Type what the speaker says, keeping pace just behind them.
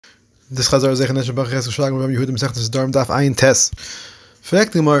This Chazar Zeichen Neshem Baruch Ches Shlag Rabbi Yehuda Masechtas Darm Daf Ayin Tes.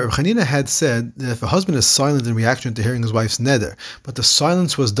 Fact, Chanina had said that if a husband is silent in reaction to hearing his wife's neder, but the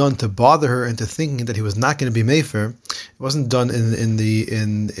silence was done to bother her into thinking that he was not going to be mefer, it wasn't done in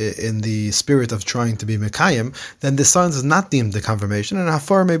the spirit of trying to be mekayim, then the silence is not deemed the confirmation, and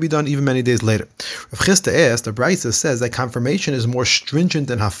hafar may be done even many days later. Rav Chisda asked, the Brisa says that confirmation is more stringent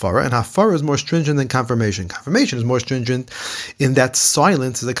than hafara, and hafara is more stringent than confirmation. Confirmation is more stringent in that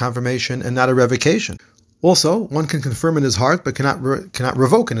silence is a confirmation and not a revocation. Also, one can confirm in his heart, but cannot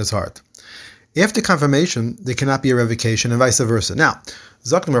revoke in his heart. After confirmation, there cannot be a revocation, and vice versa. Now,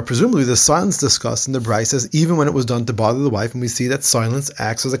 Zaknamar, presumably the silence discussed in the Brisa says even when it was done to bother the wife, and we see that silence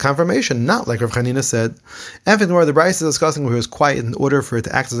acts as a confirmation, not like Rav Chanina said. And furthermore, the Brisa is discussing where he was quiet in order for it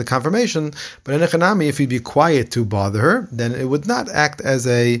to act as a confirmation, but in Echanami, if he'd be quiet to bother her, then it would not act as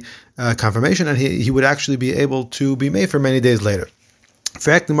a confirmation, and he would actually be able to be made for many days later.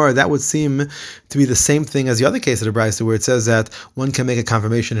 For Gemara, that would seem to be the same thing as the other case of the Brisa, where it says that one can make a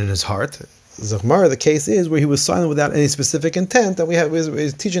confirmation in his heart. Zachmar, the case is where he was silent without any specific intent, and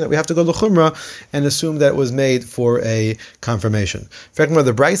is teaching that we have to go to Chumrah and assume that it was made for a confirmation. For Gemara,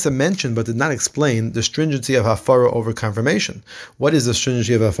 the Brisa mentioned but did not explain the stringency of hafara over confirmation. What is the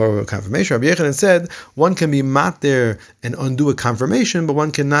stringency of hafara over confirmation? Rabbi Yechanan said one can be mater and undo a confirmation, but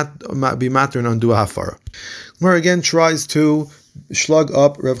one cannot be mater and undo a hafara. Gemara again tries to slug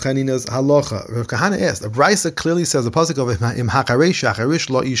up Rav Chanina's halacha. Rav Kahana asked, the Brisa clearly says the pasuk of Im Hakaresh Acharish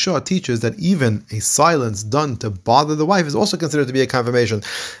Lo Isha teaches that even a silence done to bother the wife is also considered to be a confirmation.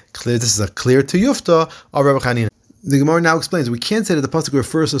 This is a clear tiyufta of Rav Chanina. The Gemara now explains we can't say that the pasuk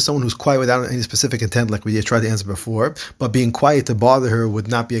refers to someone who's quiet without any specific intent, like we tried to answer before, but being quiet to bother her would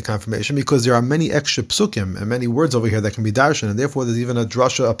not be a confirmation because there are many extra psukim and many words over here that can be darshan, and therefore there's even a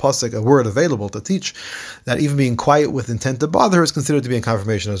drasha, a pasuk, a word available to teach that even being quiet with intent to bother her is considered to be a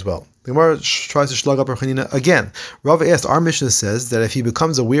confirmation as well. The Gemara tries to slug up Rav Chanina again. Rav asked, our Mishnah says that if he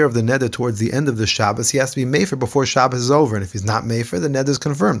becomes aware of the neder towards the end of the Shabbos, he has to be mefer before Shabbos is over, and if he's not mefer, the neder is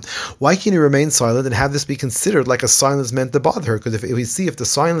confirmed. Why can't he remain silent and have this be considered like a silence meant to bother her? Because if we see if the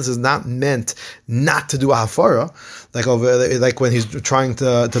silence is not meant not to do a hafara, like when he's trying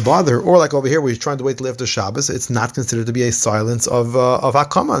to bother her, or like over here where he's trying to wait till after Shabbos, it's not considered to be a silence of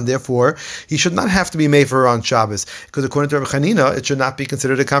hakama, and therefore he should not have to be mefer on Shabbos, because according to Rabbi Chanina, it should not be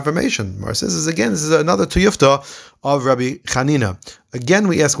considered a confirmation. Mar says this is another tuyufta of Rabbi Chanina. Again,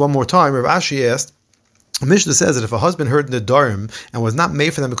 we ask one more time. Rav Ashi asked, Mishnah says that if a husband heard Nadarim and was not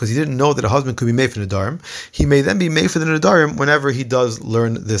made for them because he didn't know that a husband could be made for Nadarim, he may then be made for the Nadarim whenever he does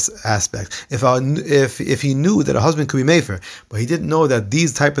learn this aspect. If he knew that a husband could be made for, but he didn't know that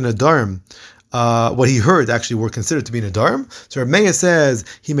these type of Nadarim, what he heard actually were considered to be Nadarim, so Rav Meir says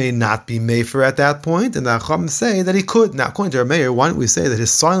he may not be mefer at that point, and the Chacham say that he could. Now, according to Rav Meir, why don't we say that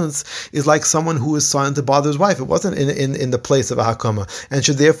his silence is like someone who is silent to bother his wife? It wasn't in the place of a hakama, and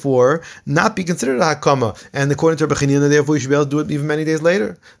should therefore not be considered a hakama. And according to Rabbi Chanina, therefore, you should be able to do it even many days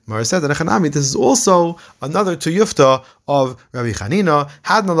later. Mara said that Echanami, this is also another tuyufta of Rabbi Chanina.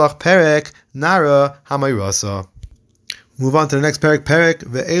 Hadnalach perek nara hamayrasa. Move on to the next perek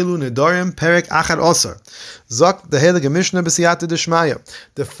ve'elu nedarim perek achad osar. Zok the Heilige Mishnah b'siyata d'shmaya.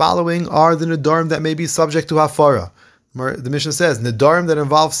 The following are the nedarim that may be subject to hafara. The Mishnah says nedarim that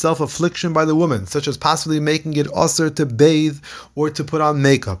involve self-affliction by the woman, such as possibly making it osar to bathe or to put on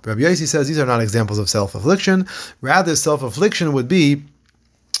makeup. Rabbi Yossi says these are not examples of self-affliction. Rather, self-affliction would be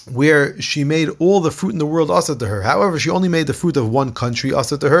where she made all the fruit in the world asr to her. However, she only made the fruit of one country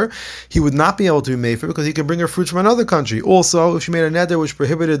asr to her. He would not be able to be mefer because he can bring her fruits from another country. Also, if she made a neder which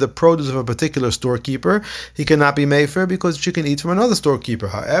prohibited the produce of a particular storekeeper, he cannot be mefer because she can eat from another storekeeper.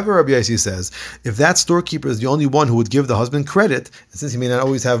 However, Rabbi Yossi says, if that storekeeper is the only one who would give the husband credit, and since he may not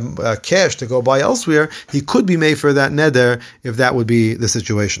always have cash to go buy elsewhere, he could be mefer that neder if that would be the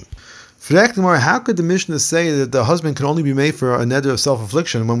situation. How could the Mishnah say that the husband can only be made for a neder of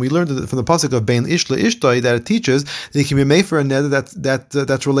self-affliction when we learned from the pasuk of Bein Ish LeIshtoi that it teaches that he can be made for a neder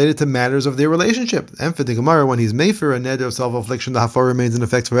that's related to matters of their relationship? And for the Gemara, when he's made for a neder of self-affliction, the hafar remains in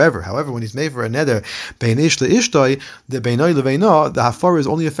effect forever. However, when he's made for a neder Bein Ish LeIshtoi, the Beinoi Leveino, the hafar is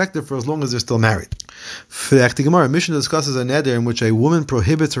only effective for as long as they're still married. For the Gemara, Mishnah discusses a neder in which a woman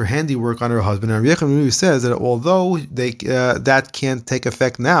prohibits her handiwork on her husband, and Rabbi Yechon says that although that can't take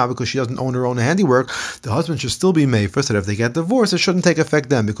effect now because she doesn't doesn't own her own handiwork, the husband should still be mefer, so that if they get divorced, it shouldn't take effect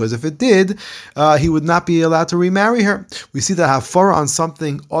then, because if it did, he would not be allowed to remarry her. We see that hafara on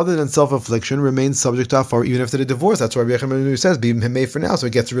something other than self-affliction remains subject to hafara even if they divorce. That's why Rabbi Yochanan says, be mefer now, so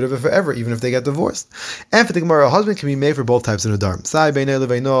it gets rid of it forever, even if they get divorced. And for the Gemara, a husband can be made for both types of Nadarm. Sai beinei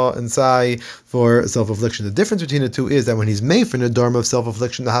leveino and sai for self-affliction. The difference between the two is that when he's made for Nadarm of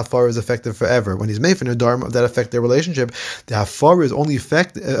self-affliction, the hafara is effective forever. When he's made for Nadarm of that affect their relationship, the hafara is only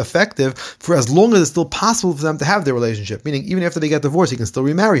effective for as long as it's still possible for them to have their relationship. Meaning, even after they get divorced, he can still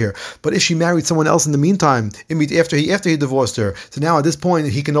remarry her. But if she married someone else in the meantime, after he divorced her, so now at this point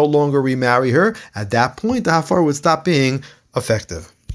he can no longer remarry her. At that point, the hafara would stop being effective.